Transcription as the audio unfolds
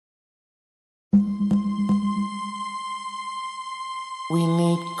We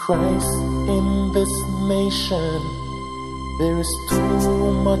need Christ in this nation. There is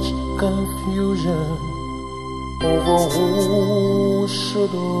too much confusion over who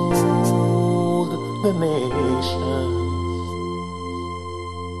should rule the nation.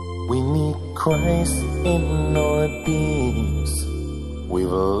 We need Christ in our beings.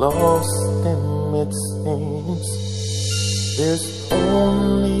 We've lost him, it seems. There's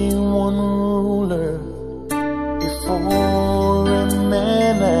only one ruler, before him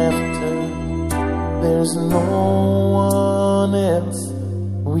and after. There's no one else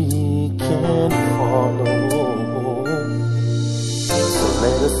we can follow. So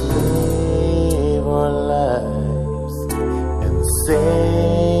let us live our lives and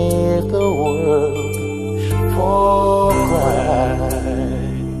save the world for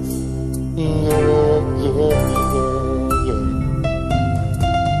Christ. Yeah, yeah, yeah, yeah.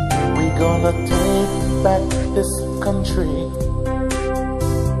 We're gonna take back this country,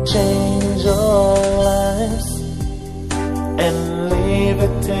 change our lives, and leave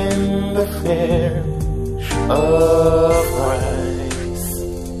it in the fear of Christ.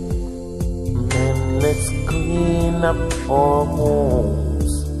 Man, let's clean up our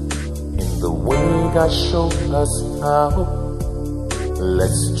homes in the way God showed us how.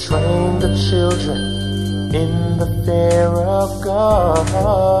 Let's train the children in the fear of God.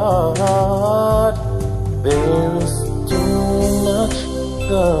 There is too much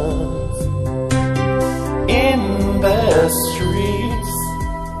guns in the streets,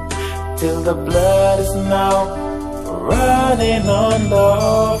 till the blood is now running on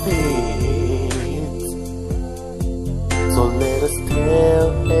the feet. So let us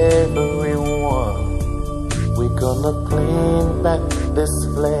tell everyone, we're gonna clean back this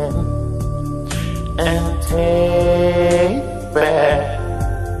land and take back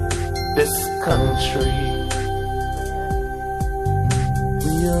this country.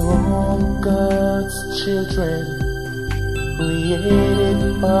 We are all God's children, created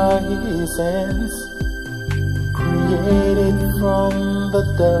by His hands, created from the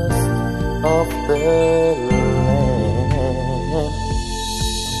dust of the land.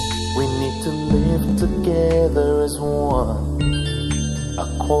 We need to live together as one,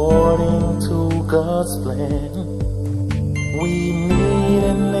 according to God's plan. We need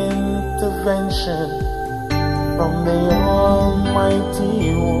an intervention from the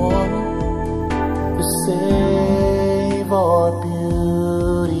Almighty One to save our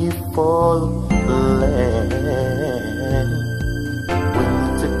beautiful land. We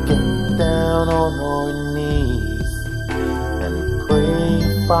need to get down on our knees and pray,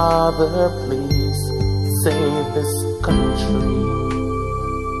 Father, please save this country.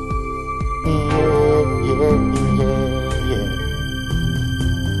 Yeah, yeah, yeah, yeah.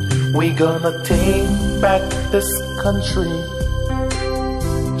 We're gonna take back this country,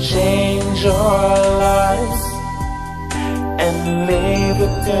 change our lives, and leave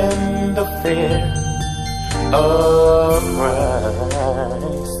it in the fear of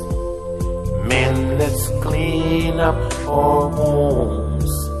Christ. Men, let's clean up our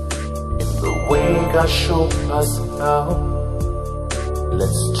homes in the way God showed us how.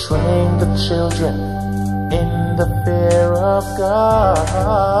 Let's train the children in the fear of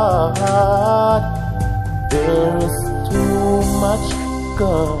God. There is too much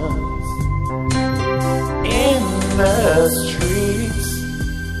guns in the streets,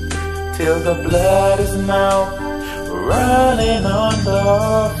 till the blood is now running on the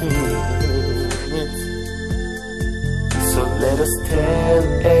fields. So let us tell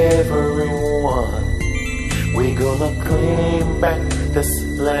everyone, we're gonna claim back this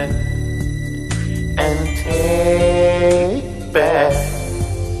land and take back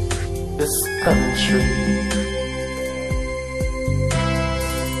this country.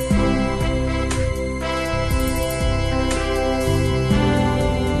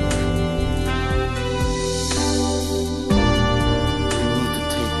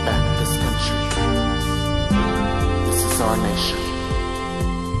 Our nation.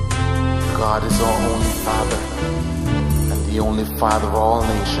 God is our only Father, and the only Father of all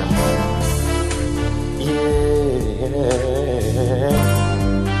nations. Yeah,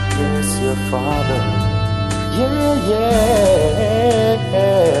 yes, your Father. Yeah, yeah,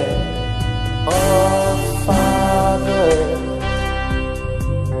 our Father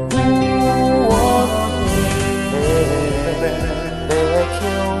who art in heaven, let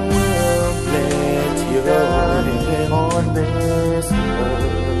your will be done on this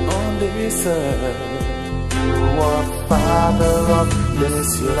earth. You are Father of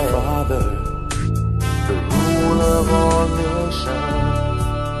this land, Father, the ruler of all nations.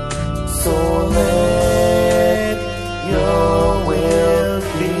 So let your will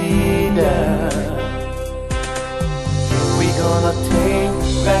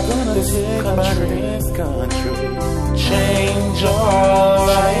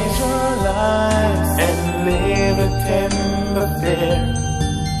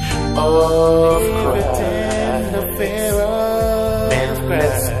of Christ. And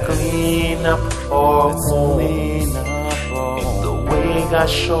let's clean up our home in the way God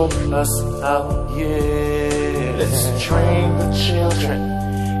showed us how. Yeah. Let's train the children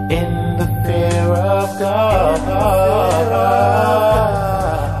in the fear of God.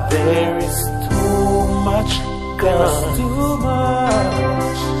 There is too much gun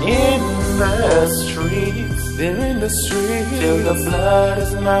in the streets. They're in the streets. Till the blood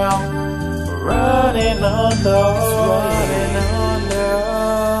is now running on the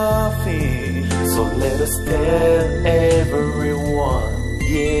feet. So let us tell everyone,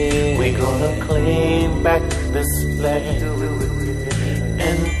 Yeah, we're gonna claim back this land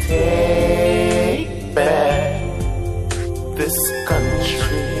and take back this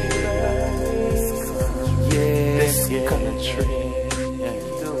country. yeah, This country.